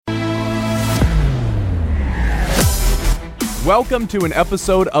Welcome to an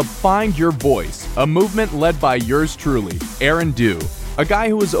episode of Find Your Voice, a movement led by yours truly, Aaron Dew, a guy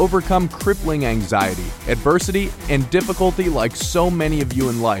who has overcome crippling anxiety, adversity, and difficulty like so many of you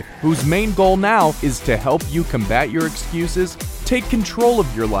in life, whose main goal now is to help you combat your excuses, take control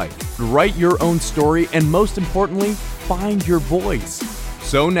of your life, write your own story, and most importantly, find your voice.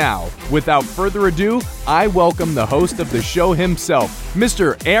 So now, without further ado, I welcome the host of the show himself,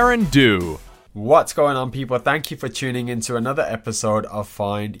 Mr. Aaron Dew. What's going on, people? Thank you for tuning into another episode of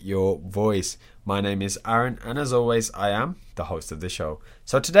Find Your Voice. My name is Aaron, and as always, I am the host of the show.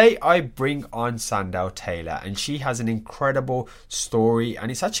 So today I bring on Sandow Taylor, and she has an incredible story,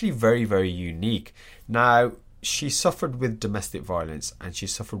 and it's actually very, very unique. Now, she suffered with domestic violence, and she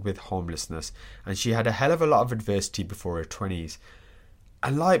suffered with homelessness, and she had a hell of a lot of adversity before her 20s.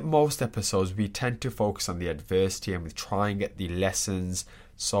 And like most episodes, we tend to focus on the adversity and we try and get the lessons.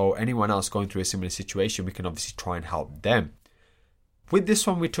 So anyone else going through a similar situation, we can obviously try and help them. With this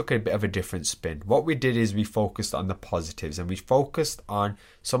one, we took a bit of a different spin. What we did is we focused on the positives and we focused on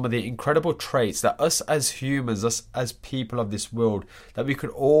some of the incredible traits that us as humans, us as people of this world, that we could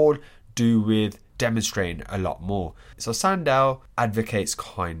all do with demonstrating a lot more. So Sandow advocates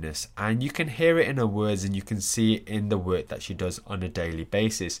kindness, and you can hear it in her words and you can see it in the work that she does on a daily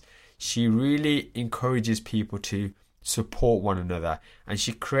basis. She really encourages people to support one another, and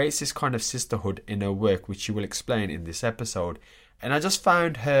she creates this kind of sisterhood in her work, which she will explain in this episode. And I just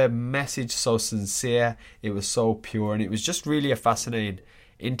found her message so sincere, it was so pure, and it was just really a fascinating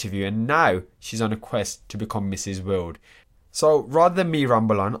interview. And now she's on a quest to become Mrs. World. So rather than me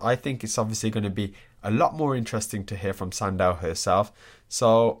ramble on, I think it's obviously going to be a lot more interesting to hear from Sandow herself.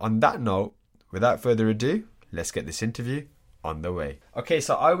 So on that note, without further ado, let's get this interview on the way. Okay,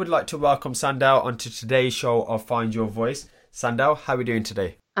 so I would like to welcome Sandow onto today's show of Find Your Voice. Sandow, how are we doing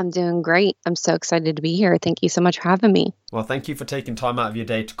today? I'm doing great. I'm so excited to be here. Thank you so much for having me. Well, thank you for taking time out of your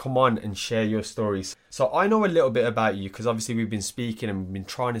day to come on and share your stories. So I know a little bit about you because obviously we've been speaking and we've been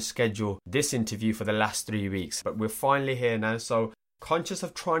trying to schedule this interview for the last 3 weeks, but we're finally here now. So conscious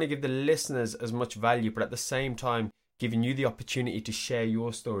of trying to give the listeners as much value, but at the same time giving you the opportunity to share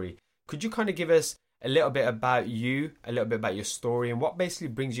your story. Could you kind of give us a little bit about you, a little bit about your story, and what basically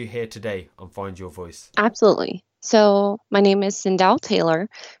brings you here today on Find Your Voice? Absolutely. So my name is Sandow Taylor.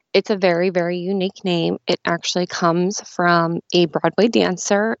 It's a very, very unique name. It actually comes from a Broadway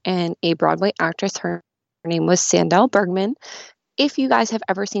dancer and a Broadway actress. Her name was Sandahl Bergman. If you guys have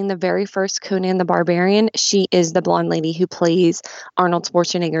ever seen the very first Conan the Barbarian, she is the blonde lady who plays Arnold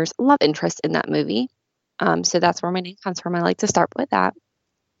Schwarzenegger's love interest in that movie. So that's where my name comes from. I like to start with that.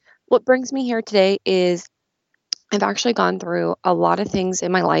 What brings me here today is I've actually gone through a lot of things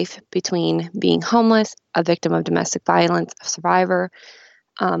in my life, between being homeless, a victim of domestic violence, a survivor.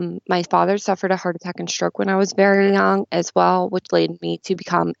 My father suffered a heart attack and stroke when I was very young as well, which led me to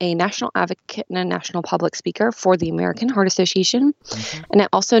become a national advocate and a national public speaker for the American Heart Association. Mm-hmm. And I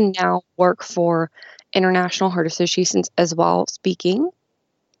also now work for international heart associations as well, speaking.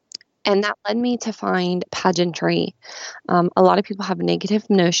 And that led me to find pageantry. A lot of people have negative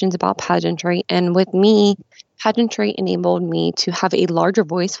notions about pageantry. And with me, pageantry enabled me to have a larger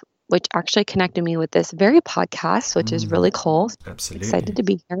voice, which actually connected me with this very podcast, which is really cool. Absolutely. Excited to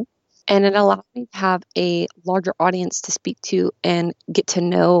be here. And it allowed me to have a larger audience to speak to and get to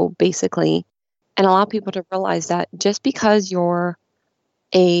know, basically, and allow people to realize that just because you're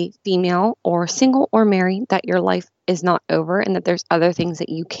a female or single or married, that your life is not over, and that there's other things that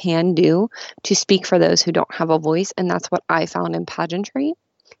you can do to speak for those who don't have a voice. And that's what I found in pageantry.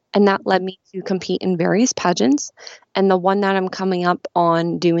 And that led me to compete in various pageants. And the one that I'm coming up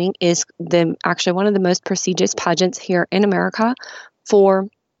on doing is actually one of the most prestigious pageants here in America for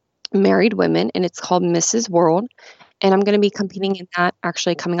married women. And it's called Mrs. World. And I'm going to be competing in that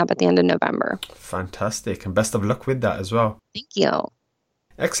actually coming up at the end of November. Fantastic. And best of luck with that as well. Thank you.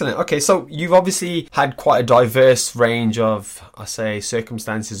 Excellent. Okay, so you've obviously had quite a diverse range of,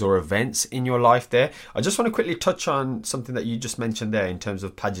 circumstances or events in your life there. I just want to quickly touch on something that you just mentioned there in terms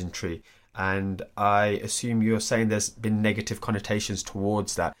of pageantry. And I assume you're saying there's been negative connotations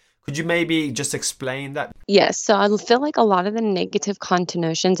towards that. Could you maybe just explain that? Yes. So I feel like a lot of the negative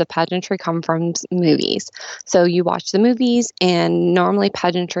connotations of pageantry come from movies. So you watch the movies, and normally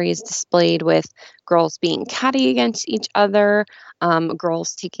pageantry is displayed with girls being catty against each other,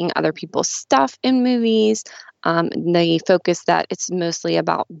 girls taking other people's stuff in movies. They focus that it's mostly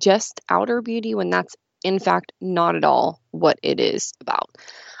about just outer beauty, when that's in fact not at all what it is about.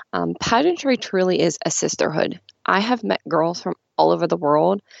 Pageantry truly is a sisterhood. I have met girls from all over the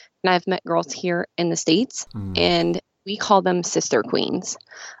world, and I've met girls here in the States, and we call them sister queens.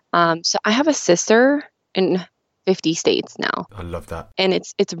 So I have a sister, and 50 states now. I love that. And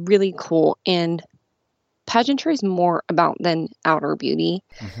it's really cool. And pageantry is more about than outer beauty.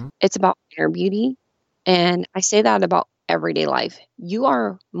 It's about inner beauty. And I say that about everyday life. You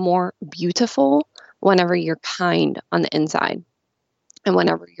are more beautiful whenever you're kind on the inside and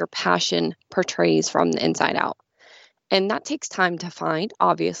whenever your passion portrays from the inside out. And that takes time to find,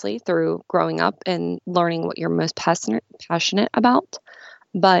 obviously, through growing up and learning what you're most passionate about.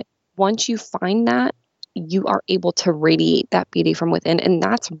 But once you find that, you are able to radiate that beauty from within. And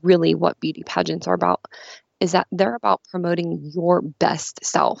that's really what beauty pageants are about, is that they're about promoting your best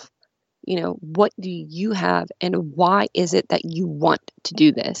self. What do you have and why is it that you want to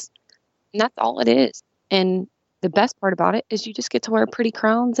do this? And that's all it is. And the best part about it is you just get to wear pretty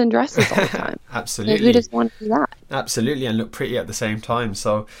crowns and dresses all the time. Absolutely. Who doesn't want to do that? Absolutely, and look pretty at the same time.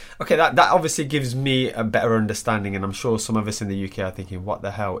 So, okay, that obviously gives me a better understanding, and I'm sure some of us in the UK are thinking, what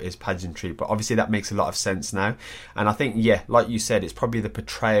the hell is pageantry? But obviously that makes a lot of sense now. And I think, yeah, like you said, it's probably the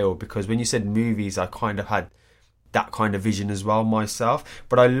portrayal, because when you said movies, I kind of had that kind of vision as well myself.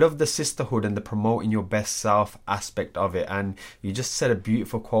 But I love the sisterhood and the promoting your best self aspect of it. And you just said a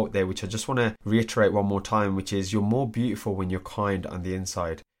beautiful quote there, which I just want to reiterate one more time, which is, you're more beautiful when you're kind on the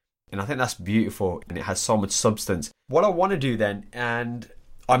inside. And I think that's beautiful, and it has so much substance. What I want to do then, and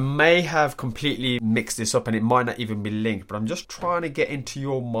I may have completely mixed this up and it might not even be linked, but I'm just trying to get into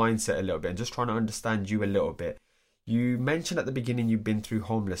your mindset a little bit and just trying to understand you a little bit. You mentioned at the beginning you've been through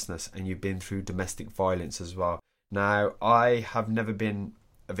homelessness and you've been through domestic violence as well. Now, I have never been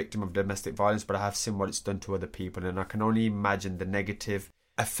a victim of domestic violence, but I have seen what it's done to other people, and I can only imagine the negative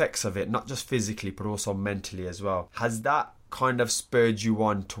effects of it, not just physically, but also mentally as well. Has that kind of spurred you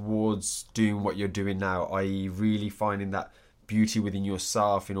on towards doing what you're doing now, i.e. really finding that beauty within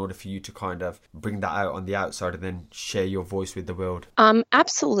yourself in order for you to kind of bring that out on the outside and then share your voice with the world?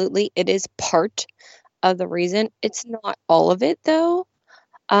 Absolutely. It is part of the reason. It's not all of it, though.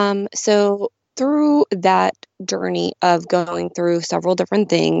 So through that journey of going through several different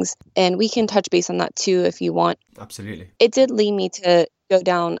things, and we can touch base on that too if you want. Absolutely. It did lead me to go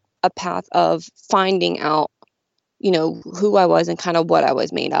down a path of finding out, who I was and kind of what I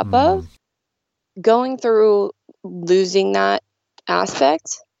was made up of. Going through losing that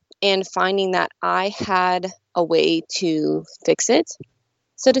aspect and finding that I had a way to fix it,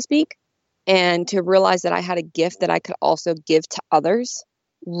 so to speak, and to realize that I had a gift that I could also give to others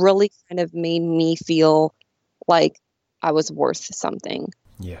really kind of made me feel like I was worth something.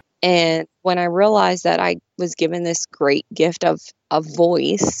 Yeah. And when I realized that I was given this great gift of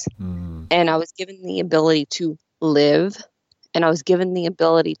voice, and I was given the ability to live, and I was given the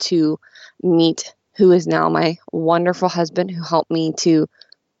ability to meet who is now my wonderful husband, who helped me to,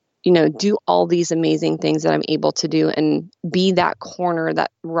 do all these amazing things that I'm able to do and be that corner, that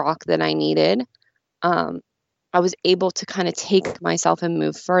rock that I needed. I was able to kind of take myself and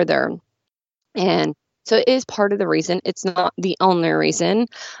move further. And so it is part of the reason. It's not the only reason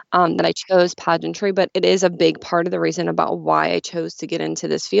that I chose pageantry, but it is a big part of the reason about why I chose to get into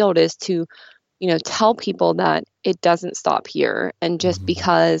this field, is to, tell people that it doesn't stop here. And just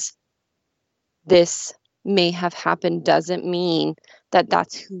because this may have happened doesn't mean that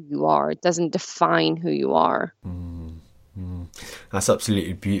that's who you are. It doesn't define who you are. That's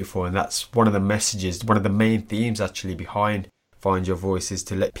absolutely beautiful, and that's one of the messages, one of the main themes actually behind Find Your Voice, is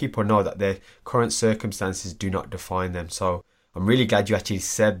to let people know that their current circumstances do not define them. So I'm really glad you actually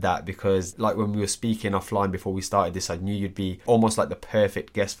said that, because like when we were speaking offline before we started this, I knew you'd be almost like the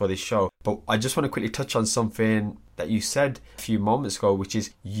perfect guest for this show. But I just want to quickly touch on something that you said a few moments ago, which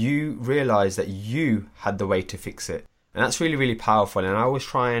is you realised that you had the way to fix it. And that's really, really powerful. And I always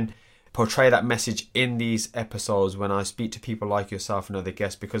try and portray that message in these episodes when I speak to people like yourself and other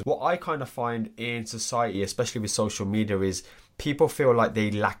guests, because what I kind of find in society, especially with social media, is people feel like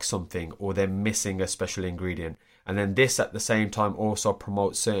they lack something or they're missing a special ingredient. And then this at the same time also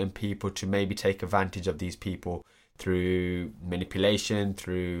promotes certain people to maybe take advantage of these people through manipulation,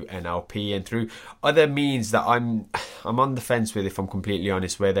 through NLP, and through other means that I'm on the fence with, if I'm completely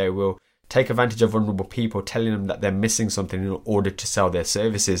honest, where they will take advantage of vulnerable people, telling them that they're missing something in order to sell their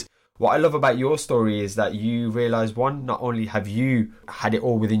services. What I love about your story is that you realize, one, not only have you had it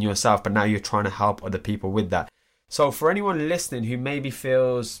all within yourself, but now you're trying to help other people with that. So for anyone listening who maybe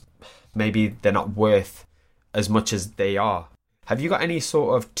feels maybe they're not worth as much as they are, have you got any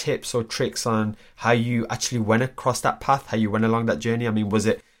sort of tips or tricks on how you actually went across that path, how you went along that journey? I mean, was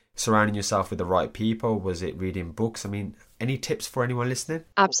it surrounding yourself with the right people? Was it reading books? I mean, any tips for anyone listening?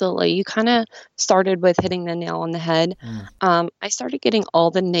 Absolutely. You kind of started with hitting the nail on the head. I started getting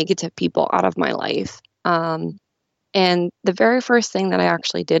all the negative people out of my life. And the very first thing that I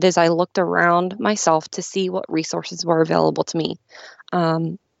actually did is I looked around myself to see what resources were available to me.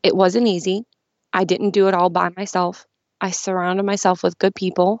 It wasn't easy. I didn't do it all by myself. I surrounded myself with good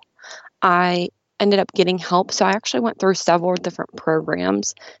people. I ended up getting help. So I actually went through several different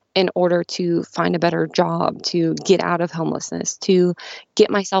programs in order to find a better job, to get out of homelessness, to get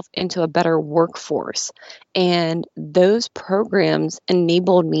myself into a better workforce. And those programs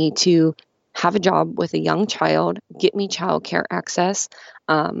enabled me to have a job with a young child, get me childcare access.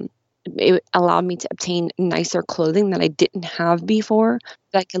 It allowed me to obtain nicer clothing that I didn't have before,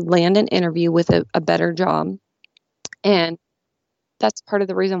 that I could land an interview with a better job. And that's part of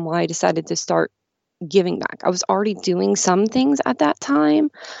the reason why I decided to start giving back. I was already doing some things at that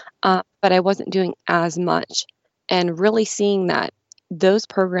time, but I wasn't doing as much. And really seeing that those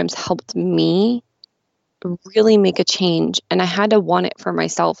programs helped me really make a change. And I had to want it for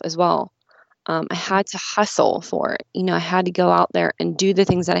myself as well. I had to hustle for it. I had to go out there and do the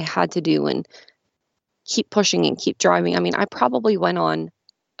things that I had to do and keep pushing and keep driving. I mean, I probably went on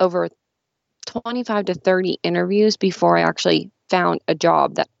over 25 to 30 interviews before I actually found a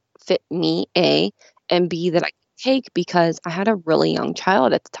job that fit me, A, and B, that I could take, because I had a really young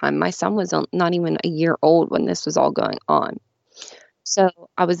child at the time. My son was not even a year old when this was all going on. So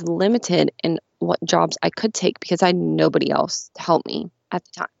I was limited in what jobs I could take because I had nobody else to help me at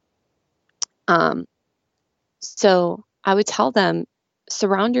the time. So I would tell them,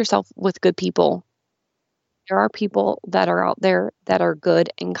 surround yourself with good people. There are people that are out there that are good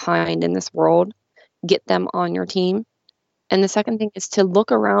and kind in this world. Get them on your team. And the second thing is to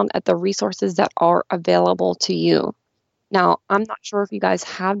look around at the resources that are available to you. Now, I'm not sure if you guys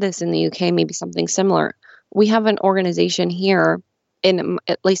have this in the UK, maybe something similar. We have an organization here,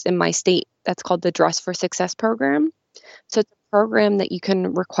 at least in my state, that's called the Dress for Success program. So it's a program that you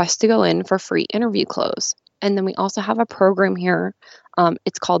can request to go in for free interview clothes. And then we also have a program here.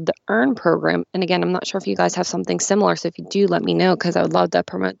 It's called the EARN program. And again, I'm not sure if you guys have something similar. So if you do, let me know, because I would love to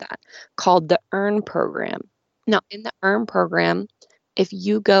promote that. Called the EARN program. Now, in the EARN program, if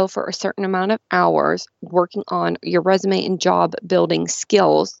you go for a certain amount of hours working on your resume and job building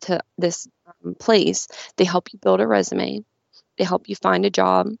skills to this place, they help you build a resume. They help you find a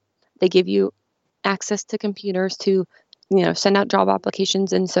job. They give you access to computers to, send out job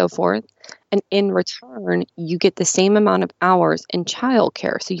applications and so forth. And in return, you get the same amount of hours in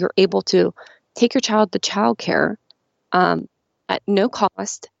childcare. So you're able to take your child to childcare at no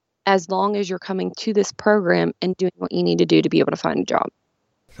cost, as long as you're coming to this program and doing what you need to do to be able to find a job.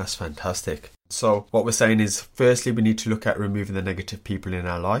 That's fantastic. So what we're saying is, firstly, we need to look at removing the negative people in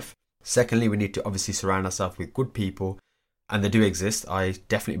our life. Secondly, we need to obviously surround ourselves with good people, and they do exist. I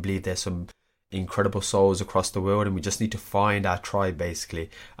definitely believe there's some incredible souls across the world, and we just need to find our tribe,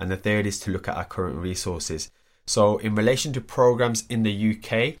 basically. And the third is to look at our current resources. So in relation to programs in the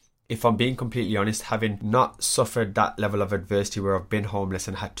UK, if I'm being completely honest, having not suffered that level of adversity where I've been homeless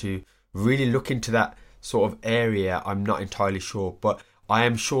and had to really look into that sort of area, I'm not entirely sure. But I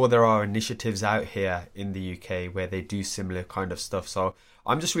am sure there are initiatives out here in the UK where they do similar kind of stuff. So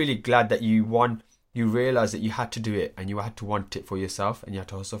I'm just really glad that you realised that you had to do it, and you had to want it for yourself, and you had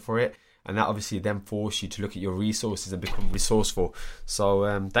to hustle for it. And that obviously then forced you to look at your resources and become resourceful.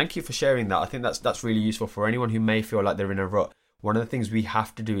 So thank you for sharing that. I think that's really useful for anyone who may feel like they're in a rut. One of the things we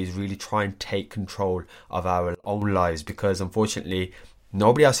have to do is really try and take control of our own lives, because unfortunately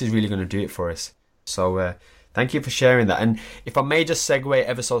nobody else is really going to do it for us. So thank you for sharing that. And if I may just segue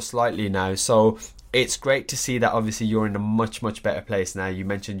ever so slightly now, so it's great to see that obviously you're in a much, much better place now. You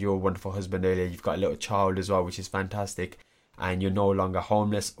mentioned your wonderful husband earlier. You've got a little child as well, which is fantastic. And you're no longer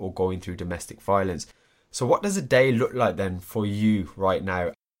homeless or going through domestic violence. So what does a day look like then for you right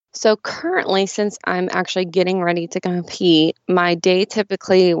now? So currently, since I'm actually getting ready to compete, my day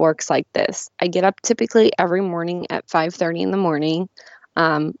typically works like this. I get up typically every morning at 5:30 in the morning,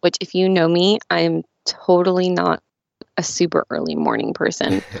 which if you know me, I'm totally not a super early morning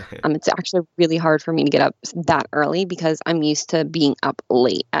person. It's actually really hard for me to get up that early because I'm used to being up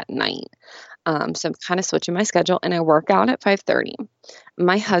late at night. So I'm kind of switching my schedule, and I work out at 5:30.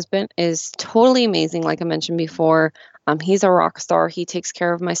 My husband is totally amazing. Like I mentioned before, he's a rock star. He takes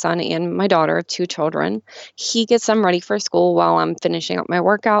care of my son and my daughter, 2 children. He gets them ready for school while I'm finishing up my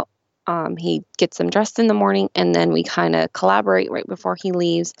workout. He gets them dressed in the morning, and then we kind of collaborate right before he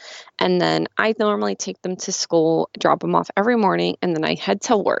leaves. And then I normally take them to school, drop them off every morning, and then I head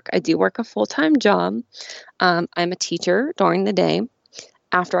to work. I do work a full-time job. I'm a teacher during the day.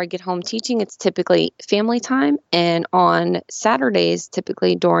 After I get home teaching, it's typically family time. And on Saturdays,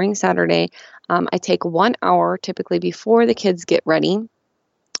 typically during Saturday, I take 1 hour typically before the kids get ready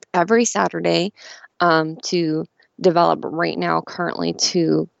every Saturday to develop right now currently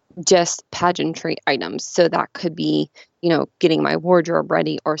to just pageantry items. So that could be, getting my wardrobe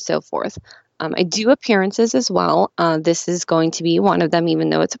ready or so forth. I do appearances as well. This is going to be one of them, even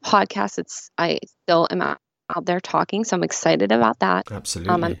though it's a podcast. I still am out there talking, so I'm excited about that.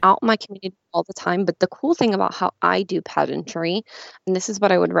 Absolutely. I'm out in my community all the time, but the cool thing about how I do pageantry, and this is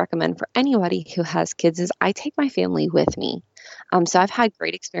what I would recommend for anybody who has kids, is I take my family with me. So I've had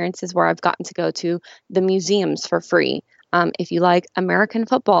great experiences where I've gotten to go to the museums for free. If you like American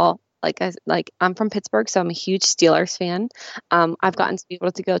football, I'm from Pittsburgh, so I'm a huge Steelers fan. I've gotten to be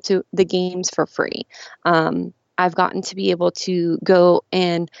able to go to the games for free. I've gotten to be able to go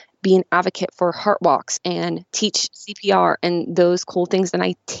and be an advocate for heart walks and teach CPR and those cool things. And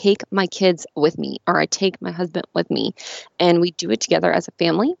I take my kids with me, or I take my husband with me, and we do it together as a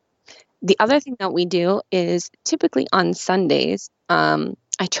family. The other thing that we do is typically on Sundays,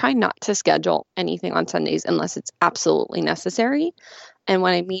 I try not to schedule anything on Sundays unless it's absolutely necessary. And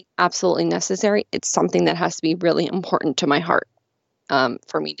when I mean absolutely necessary, it's something that has to be really important to my heart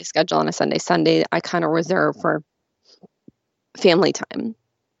for me to schedule on a Sunday. Sunday, I kind of reserve for family time.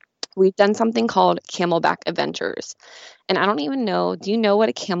 We've done something called Camelback Adventures. And I don't even know, do you know what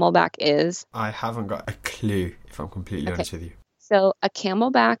a camelback is? I haven't got a clue, if I'm completely honest with you. So a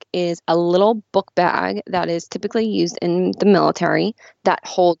camelback is a little book bag that is typically used in the military that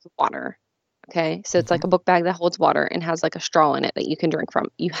holds water. Okay, so it's like a book bag that holds water and has like a straw in it that you can drink from.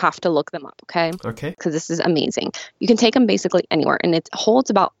 You have to look them up, okay? Okay. Because this is amazing. You can take them basically anywhere, and it holds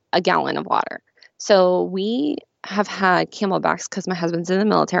about a gallon of water. So we have had camelbacks because my husband's in the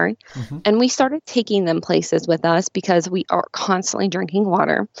military, and we started taking them places with us because we are constantly drinking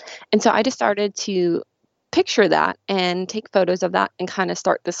water. And so I just started to picture that and take photos of that and kind of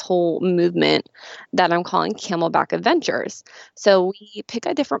start this whole movement that I'm calling Camelback Adventures. So we pick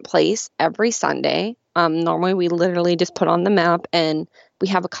a different place every Sunday. Normally we literally just put on the map, and we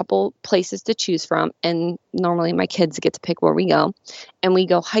have a couple places to choose from. And normally my kids get to pick where we go, and we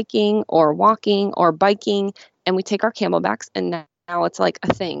go hiking or walking or biking, and we take our camelbacks, and now it's like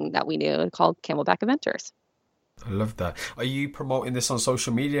a thing that we do called Camelback Adventures. I love that. Are you promoting this on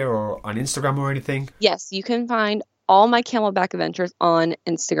social media or on Instagram or anything? Yes, you can find all my Camelback Adventures on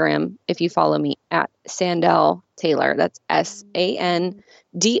Instagram if you follow me at Sandal Taylor. That's SANDAHL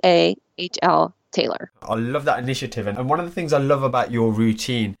Taylor. I love that initiative. And one of the things I love about your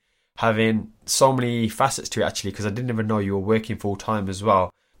routine, having so many facets to it actually, because I didn't even know you were working full time as well,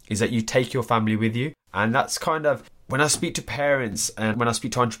 is that you take your family with you. And that's kind of, when I speak to parents and when I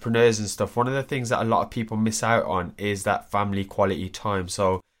speak to entrepreneurs and stuff, one of the things that a lot of people miss out on is that family quality time.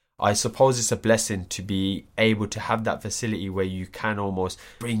 So I suppose it's a blessing to be able to have that facility where you can almost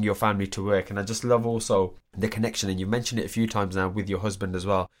bring your family to work. And I just love also the connection. And you mentioned it a few times now with your husband as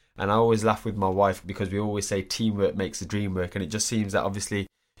well. And I always laugh with my wife because we always say teamwork makes the dream work. And it just seems that obviously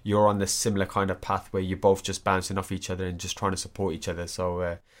you're on this similar kind of path where you're both just bouncing off each other and just trying to support each other.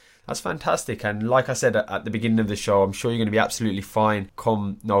 So that's fantastic. And like I said at the beginning of the show, I'm sure you're going to be absolutely fine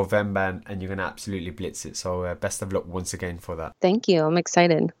come November, and you're going to absolutely blitz it. So best of luck once again for that. Thank you. I'm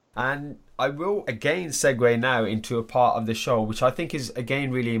excited. And I will again segue now into a part of the show which I think is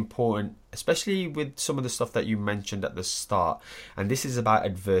again really important, especially with some of the stuff that you mentioned at the start. And this is about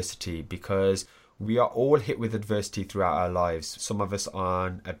adversity, because we are all hit with adversity throughout our lives. Some of us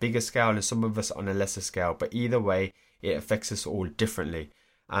on a bigger scale and some of us on a lesser scale. But either way, it affects us all differently.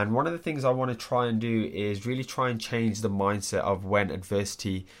 And one of the things I want to try and do is really try and change the mindset of when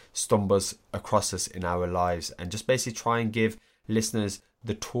adversity stumbles across us in our lives, and just basically try and give listeners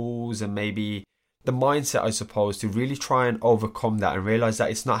the tools and maybe the mindset, I suppose, to really try and overcome that and realize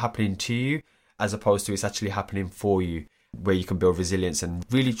that it's not happening to you as opposed to it's actually happening for you, where you can build resilience and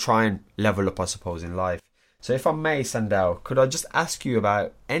really try and level up, I suppose, in life. So if I may, Sandal, could I just ask you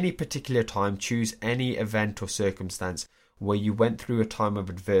about any particular time, choose any event or circumstance where you went through a time of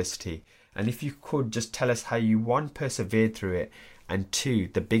adversity, and if you could just tell us how you, one, persevered through it, and two,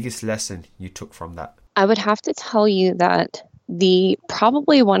 the biggest lesson you took from that. I would have to tell you that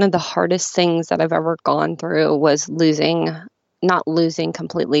probably one of the hardest things that I've ever gone through was not losing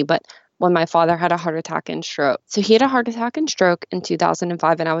completely, but when my father had a heart attack and stroke. So he had a heart attack and stroke in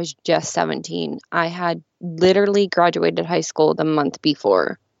 2005, and I was just 17. I had literally graduated high school the month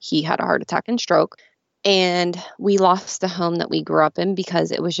before he had a heart attack and stroke. And we lost the home that we grew up in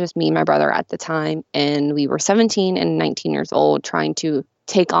because it was just me and my brother at the time. And we were 17 and 19 years old trying to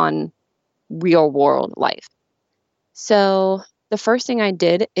take on real world life. So the first thing I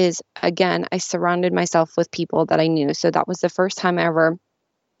did is, again, I surrounded myself with people that I knew. So that was the first time I ever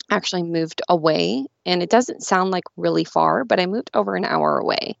actually moved away. And it doesn't sound like really far, but I moved over an hour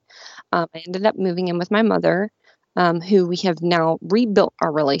away. I ended up moving in with my mother. who we have now rebuilt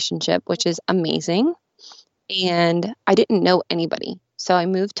our relationship, which is amazing. And I didn't know anybody. So I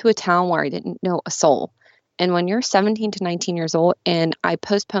moved to a town where I didn't know a soul. And when you're 17 to 19 years old, and I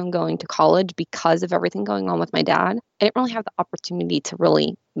postponed going to college because of everything going on with my dad, I didn't really have the opportunity to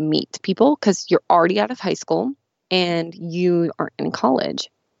really meet people because you're already out of high school and you aren't in college.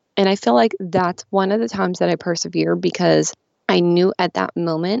 And I feel like that's one of the times that I persevered because I knew at that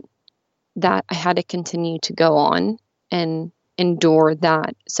moment that I had to continue to go on and endure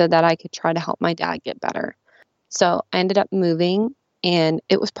that so that I could try to help my dad get better. So I ended up moving, and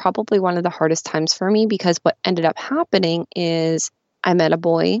it was probably one of the hardest times for me because what ended up happening is I met a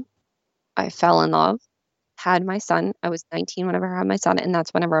boy, I fell in love, had my son. I was 19 whenever I had my son, and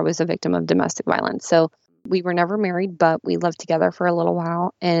that's whenever I was a victim of domestic violence. So we were never married, but we lived together for a little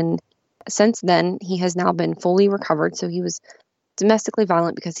while. And since then, he has now been fully recovered. So he was domestically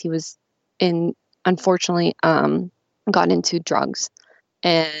violent because he was unfortunately, got into drugs.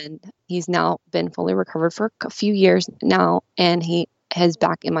 And he's now been fully recovered for a few years now, and he is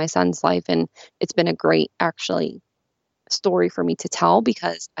back in my son's life. And it's been a great, actually, story for me to tell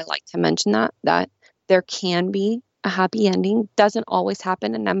because I like to mention that there can be a happy ending. Doesn't always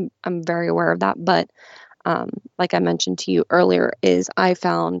happen, and I'm very aware of that. But like I mentioned to you earlier, is I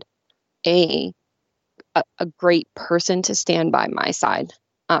found a great person to stand by my side.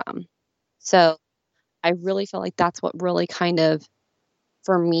 So I really feel like that's what really kind of,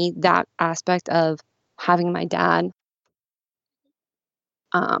 for me, that aspect of having my dad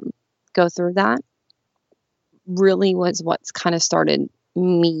go through that really was what's kind of started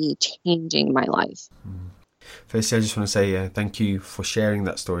me changing my life. Firstly, I just want to say thank you for sharing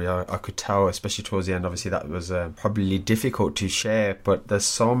that story. I could tell, especially towards the end, obviously that was probably difficult to share, but there's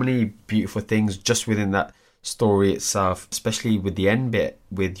so many beautiful things just within that story itself, especially with the end bit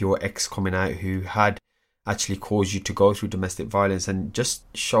with your ex coming out who had actually caused you to go through domestic violence, and just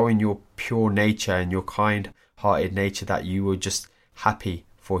showing your pure nature and your kind-hearted nature, that you were just happy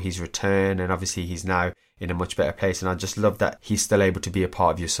for his return, and obviously he's now in a much better place. And I just love that he's still able to be a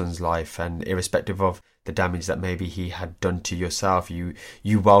part of your son's life, and irrespective of the damage that maybe he had done to yourself, you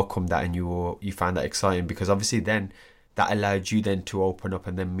welcomed that, and you found that exciting, because obviously then that allowed you then to open up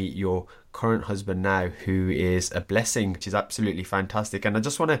and then meet your current husband now, who is a blessing, which is absolutely fantastic. And I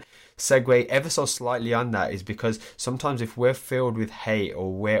just want to segue ever so slightly on that, is because sometimes if we're filled with hate,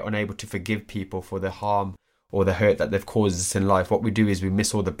 or we're unable to forgive people for the harm or the hurt that they've caused us in life, what we do is we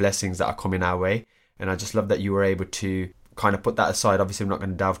miss all the blessings that are coming our way. And I just love that you were able to kind of put that aside. Obviously, I'm not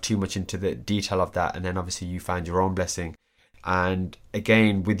going to delve too much into the detail of that. And then obviously you found your own blessing. And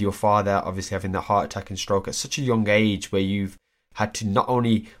again, with your father obviously having the heart attack and stroke at such a young age, where you've had to not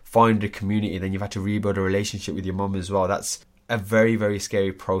only find a community, then you've had to rebuild a relationship with your mum as well. That's a very, very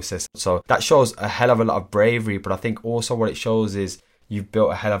scary process. So that shows a hell of a lot of bravery, but I think also what it shows is you've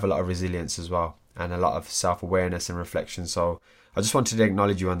built a hell of a lot of resilience as well, and a lot of self-awareness and reflection. So I just wanted to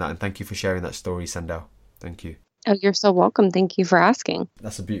acknowledge you on that, and thank you for sharing that story, Sandel. Thank you. Oh, you're so welcome. Thank you for asking.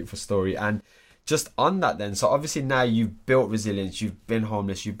 That's a beautiful story. And just on that then, so obviously now you've built resilience, you've been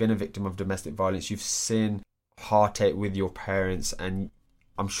homeless, you've been a victim of domestic violence, you've seen heartache with your parents, and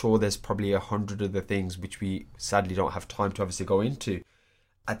I'm sure there's probably 100 other things which we sadly don't have time to obviously go into.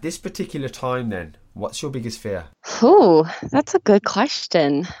 At this particular time then, what's your biggest fear? Oh, that's a good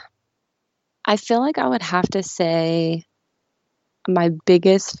question. I feel like I would have to say my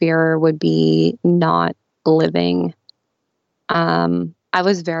biggest fear would be not living. I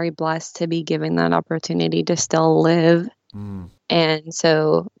was very blessed to be given that opportunity to still live. And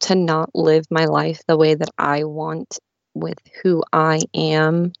so to not live my life the way that I want with who I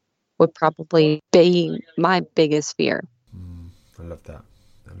am would probably be my biggest fear. I love that.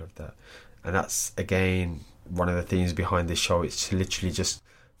 And that's, again, one of the themes behind this show. It's to literally just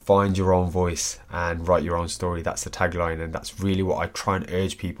find your own voice and write your own story. That's the tagline, and that's really what I try and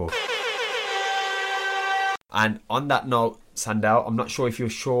urge people. And on that note, Sandel, I'm not sure if you're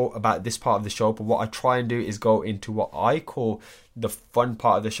sure about this part of the show, but what I try and do is go into what I call the fun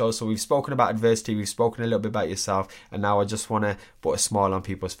part of the show. So we've spoken about adversity, we've spoken a little bit about yourself, and now I just want to put a smile on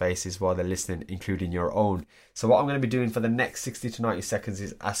people's faces while they're listening, including your own. So what I'm going to be doing for the next 60 to 90 seconds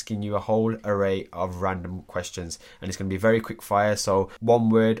is asking you a whole array of random questions, and it's going to be very quick fire. So one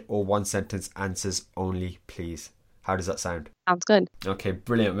word or one sentence answers only, please. How does that sound? Sounds good. Okay,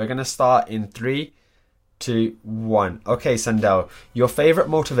 brilliant. We're going to start in 3, 2, 1. Okay, Sandel, your favorite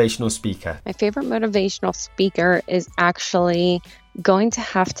motivational speaker? My favorite motivational speaker is actually going to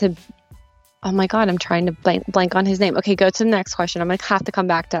have to... Oh my God, I'm trying to blank on his name. Okay, go to the next question. I'm going to have to come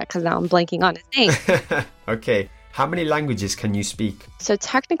back to that because now I'm blanking on his name. Okay, How many languages can you speak? So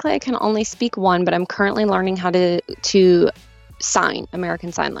technically I can only speak one, but I'm currently learning how to sign,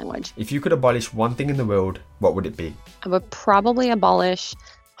 American Sign Language. If you could abolish one thing in the world, what would it be? I would probably abolish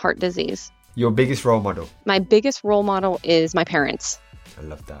heart disease. Your biggest role model? My biggest role model is my parents. I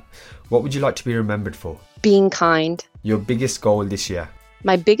love that. What would you like to be remembered for? Being kind. Your biggest goal this year?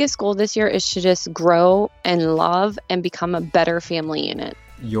 My biggest goal this year is to just grow and love and become a better family unit.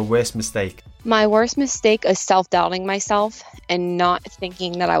 Your worst mistake? My worst mistake is self-doubting myself and not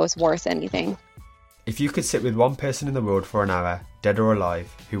thinking that I was worth anything. If you could sit with one person in the world for an hour, dead or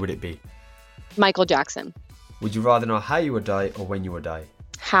alive, who would it be? Michael Jackson. Would you rather know how you would die or when you would die?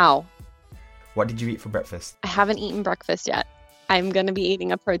 How? What did you eat for breakfast? I haven't eaten breakfast yet. I'm going to be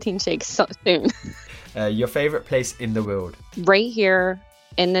eating a protein shake so soon. Your favorite place in the world? Right here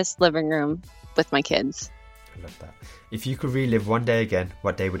in this living room with my kids. I love that. If you could relive one day again,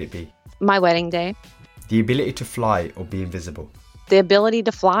 what day would it be? My wedding day. The ability to fly or be invisible? The ability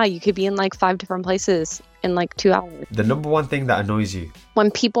to fly. You could be in like 5 different places in like 2 hours. The number one thing that annoys you?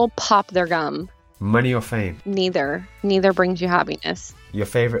 When people pop their gum. Money or fame? Neither. Neither brings you happiness. Your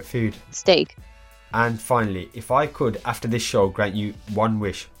favorite food? Steak. And finally, if I could, after this show, grant you one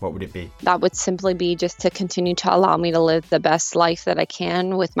wish, what would it be? That would simply be just to continue to allow me to live the best life that I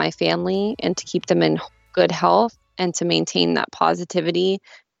can with my family and to keep them in good health and to maintain that positivity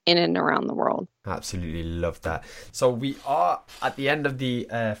in and around the world. Absolutely love that. So we are at the end of the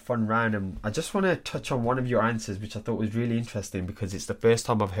fun round, and I just want to touch on one of your answers, which I thought was really interesting because it's the first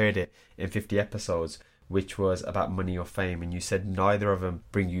time I've heard it in 50 episodes, which was about money or fame, and you said neither of them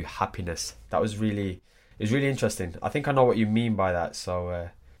bring you happiness. That was really interesting. I think I know what you mean by that. So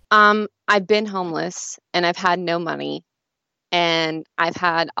I've been homeless and I've had no money, and I've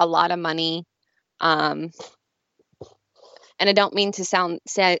had a lot of money, and I don't mean to sound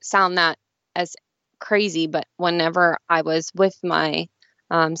that as crazy, but whenever I was with my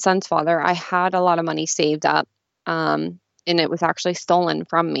son's father, I had a lot of money saved up, and it was actually stolen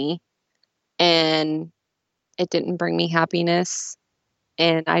from me, and it didn't bring me happiness.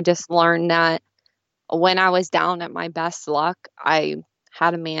 And I just learned that when I was down at my best luck, I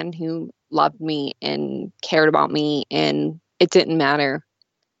had a man who loved me and cared about me, and it didn't matter.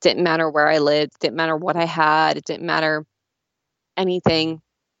 It didn't matter where I lived. It didn't matter what I had. It didn't matter anything.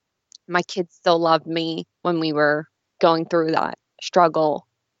 My kids still loved me when we were going through that struggle.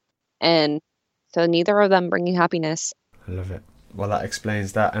 And so neither of them bring you happiness. I love it. Well, that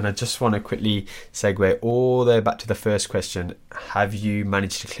explains that. And I just want to quickly segue all the way back to the first question. Have you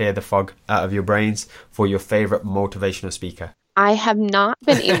managed to clear the fog out of your brains for your favorite motivational speaker? I have not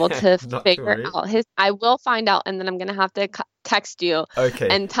been able to figure out his. I will find out, and then I'm going to have to text you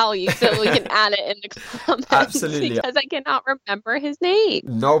and tell you so we can add it in the comments. Absolutely. Because I cannot remember his name.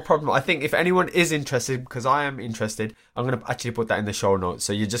 No problem. I think if anyone is interested, because I am interested, I'm going to actually put that in the show notes.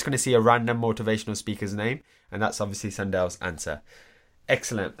 So you're just going to see a random motivational speaker's name, and that's obviously Sandel's answer.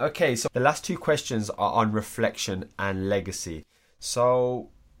 Excellent. Okay, so the last two questions are on reflection and legacy. So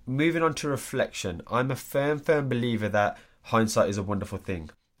moving on to reflection, I'm a firm believer that hindsight is a wonderful thing,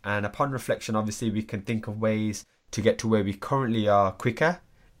 and upon reflection, obviously we can think of ways to get to where we currently are quicker,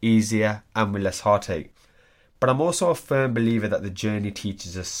 easier, and with less heartache. But I'm also a firm believer that the journey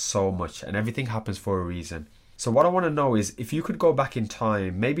teaches us so much, and everything happens for a reason. So what I want to know is, if you could go back in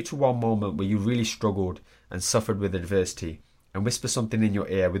time, maybe to one moment where you really struggled and suffered with adversity, and whisper something in your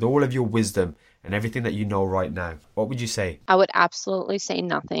ear with all of your wisdom and everything that you know right now, what would you say? I would absolutely say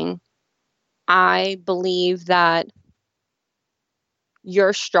nothing. I believe that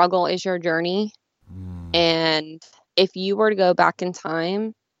your struggle is your journey. And if you were to go back in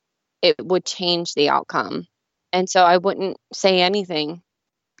time, it would change the outcome. And so I wouldn't say anything,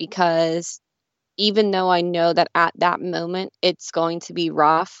 because even though I know that at that moment it's going to be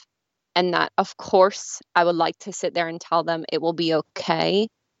rough, and that of course I would like to sit there and tell them it will be okay,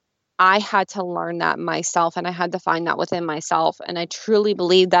 I had to learn that myself, and I had to find that within myself. And I truly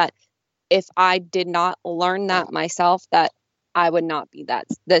believe that if I did not learn that myself, that I would not be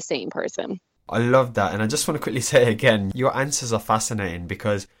the same person. I love that. And I just want to quickly say again, your answers are fascinating,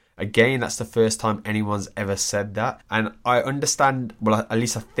 because again, that's the first time anyone's ever said that. And I understand, well, at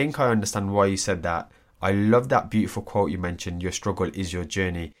least I think I understand why you said that. I love that beautiful quote you mentioned, your struggle is your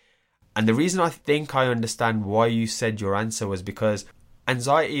journey. And the reason I think I understand why you said your answer was because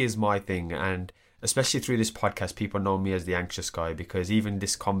anxiety is my thing. And especially through this podcast, people know me as the anxious guy, because even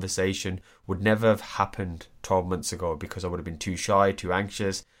this conversation would never have happened 12 months ago, because I would have been too shy, too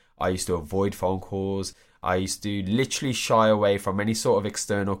anxious. I used to avoid phone calls. I used to literally shy away from any sort of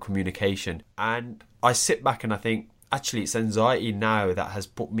external communication. And I sit back and I think, actually, it's anxiety now that has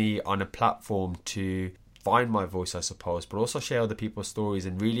put me on a platform to find my voice, I suppose, but also share other people's stories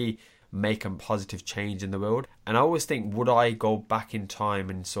and really make a positive change in the world. And I always think, would I go back in time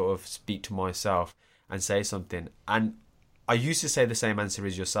and sort of speak to myself and say something? And I used to say the same answer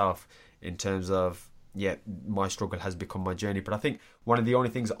as yourself in terms of, yeah, my struggle has become my journey. But I think one of the only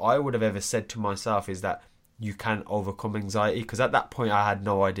things I would have ever said to myself is that you can overcome anxiety, because at that point I had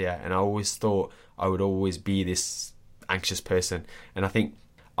no idea, and I always thought I would always be this anxious person. And I think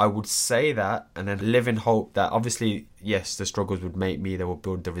I would say that and then live in hope that obviously, yes, the struggles would make me, they will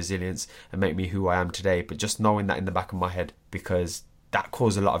build the resilience and make me who I am today. But just knowing that in the back of my head, because that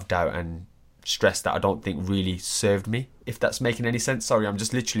caused a lot of doubt and stress that I don't think really served me, if that's making any sense. Sorry, I'm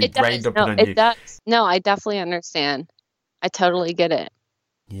just literally brain dumping on you. It does. No, I definitely understand. I totally get it.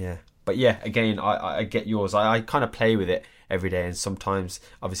 Yeah. But yeah, again, I get yours. I kind of play with it every day, and sometimes,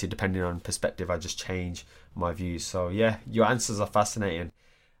 obviously, depending on perspective, I just change my views. So yeah, your answers are fascinating.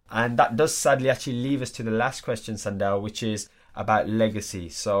 And that does sadly actually leave us to the last question, Sandel, which is about legacy.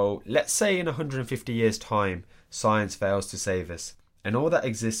 So let's say in 150 years' time, science fails to save us, and all that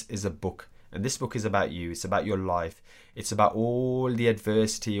exists is a book. And this book is about you. It's about your life. It's about all the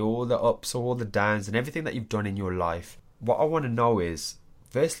adversity, all the ups, all the downs, and everything that you've done in your life. What I want to know is,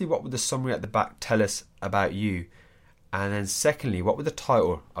 firstly, what would the summary at the back tell us about you? And then secondly, what would the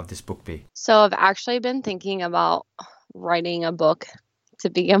title of this book be? So I've actually been thinking about writing a book to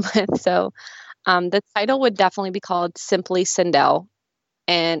begin with. So the title would definitely be called Simply Sandel.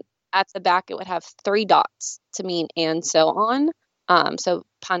 And at the back, it would have 3 dots to mean and so on. So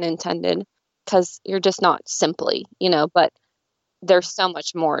pun intended, because you're just not simply, but there's so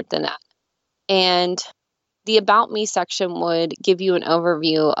much more than that. And the About Me section would give you an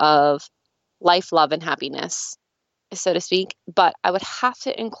overview of life, love, and happiness, so to speak. But I would have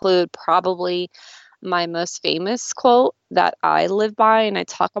to include probably my most famous quote that I live by, and I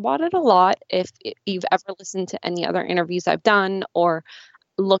talk about it a lot. If you've ever listened to any other interviews I've done or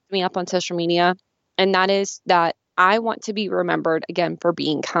looked me up on social media, and that is that I want to be remembered again for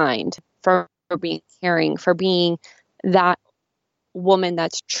being kind, for being caring, for being that woman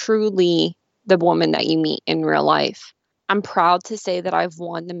that's truly the woman that you meet in real life. I'm proud to say that I've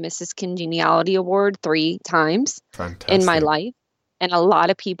won the Mrs. Congeniality Award 3 times in my life. And a lot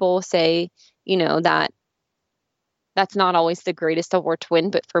of people say, that that's not always the greatest award to win,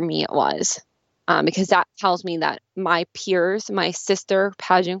 but for me it was. Because that tells me that my peers, my sister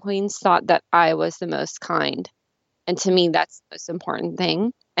pageant queens, thought that I was the most kind. And to me, that's the most important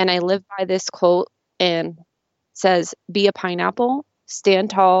thing. And I live by this quote, and says, be a pineapple, stand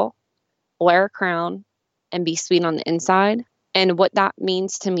tall, wear a crown, and be sweet on the inside. And what that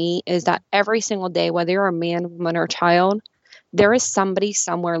means to me is that every single day, whether you're a man, woman, or child, there is somebody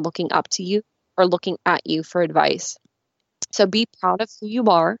somewhere looking up to you or looking at you for advice. So be proud of who you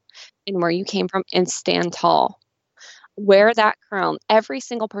are and where you came from, and stand tall. Wear that crown. Every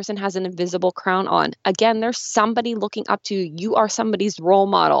single person has an invisible crown on. Again, there's somebody looking up to you. You are somebody's role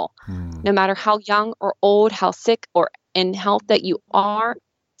model. No matter how young or old, how sick or in health that you are,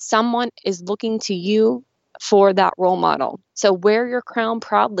 someone is looking to you for that role model. So wear your crown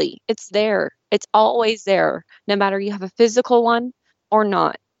proudly. It's there. It's always there, no matter you have a physical one or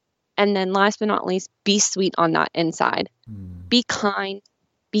not. And then last but not least, be sweet on that inside. Be kind,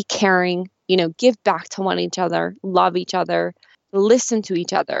 be caring, give back to one each other, love each other, listen to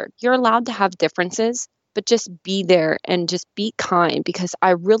each other. You're allowed to have differences, but just be there and just be kind, because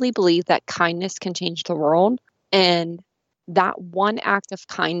I really believe that kindness can change the world. And that one act of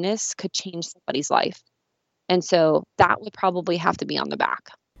kindness could change somebody's life. And so that would probably have to be on the back.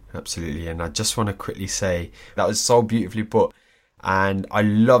 Absolutely. And I just want to quickly say that was so beautifully put. And I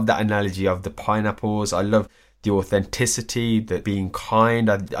love that analogy of the pineapples. I love the authenticity, the being kind.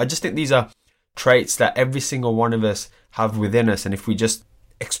 I just think these are traits that every single one of us have within us. And if we just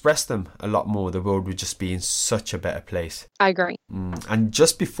express them a lot more, the world would just be in such a better place. I agree. And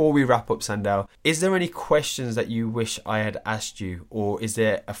just before we wrap up, Sandel, is there any questions that you wish I had asked you? Or is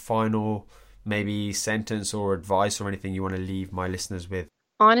there a final maybe sentence or advice or anything you want to leave my listeners with?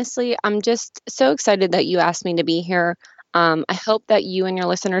 Honestly, I'm just so excited that you asked me to be here. I hope that you and your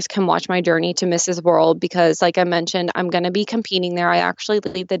listeners can watch my journey to Mrs. World, because like I mentioned, I'm going to be competing there. I actually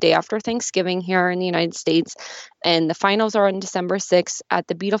leave the day after Thanksgiving here in the United States, and the finals are on December 6th at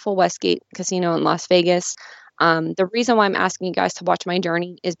the beautiful Westgate Casino in Las Vegas. The reason why I'm asking you guys to watch my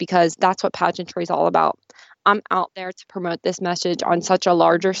journey is because that's what pageantry is all about. I'm out there to promote this message on such a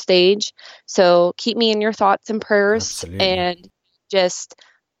larger stage. So keep me in your thoughts and prayers. Absolutely. And just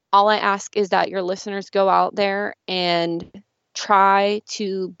all I ask is that your listeners go out there and try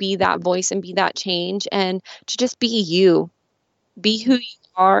to be that voice and be that change, and to just be you. Be who you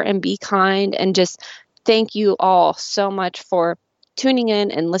are and be kind, and just thank you all so much for tuning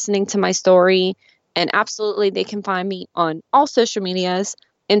in and listening to my story. And absolutely, they can find me on all social medias,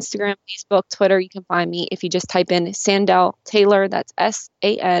 Instagram, Facebook, Twitter. You can find me if you just type in Sandell Taylor. That's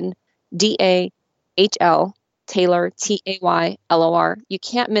SANDAHL Taylor, TAYLOR. You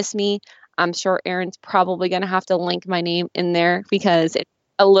can't miss me. I'm sure Aaron's probably going to have to link my name in there because it's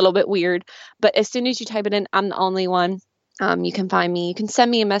a little bit weird. But as soon as you type it in, I'm the only one. You can find me. You can send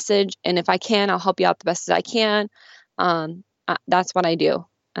me a message. And if I can, I'll help you out the best as I can. That's what I do.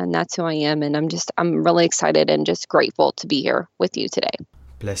 And that's who I am. And I'm really excited and just grateful to be here with you today.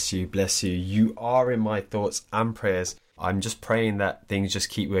 Bless you, bless you. You are in my thoughts and prayers. I'm just praying that things just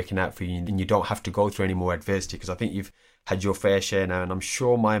keep working out for you and you don't have to go through any more adversity, because I think you've had your fair share now, and I'm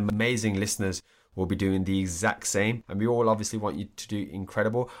sure my amazing listeners will be doing the exact same, and we all obviously want you to do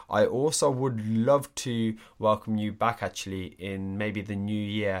incredible. I also would love to welcome you back actually in maybe the new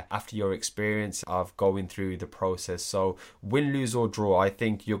year after your experience of going through the process. So win, lose or draw, I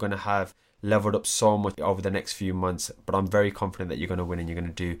think you're going to have leveled up so much over the next few months, but I'm very confident that you're going to win and you're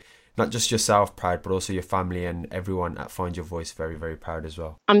going to do not just yourself proud, but also your family and everyone at Find Your Voice very, very proud as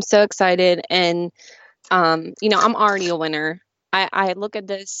well. I'm so excited, and I'm already a winner. I look at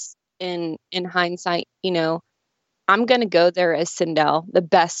this in hindsight. I'm gonna go there as Sandell, the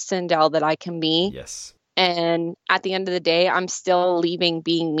best Sandell that I can be. Yes. And at the end of the day, I'm still leaving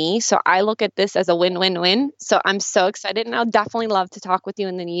being me. So I look at this as a win-win-win. So I'm so excited, and I'll definitely love to talk with you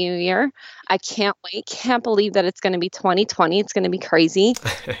in the new year. I can't wait. Can't believe that it's going to be 2020. It's going to be crazy.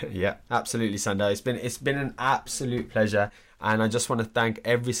 Yeah, absolutely, Sandell. It's been an absolute pleasure, and I just want to thank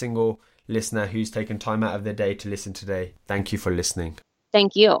every single listener who's taken time out of their day to listen today. Thank you for listening.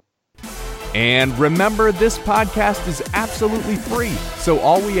 Thank you. And remember, this podcast is absolutely free. So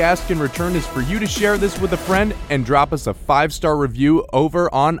all we ask in return is for you to share this with a friend and drop us a 5-star review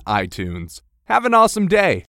over on iTunes. Have an awesome day.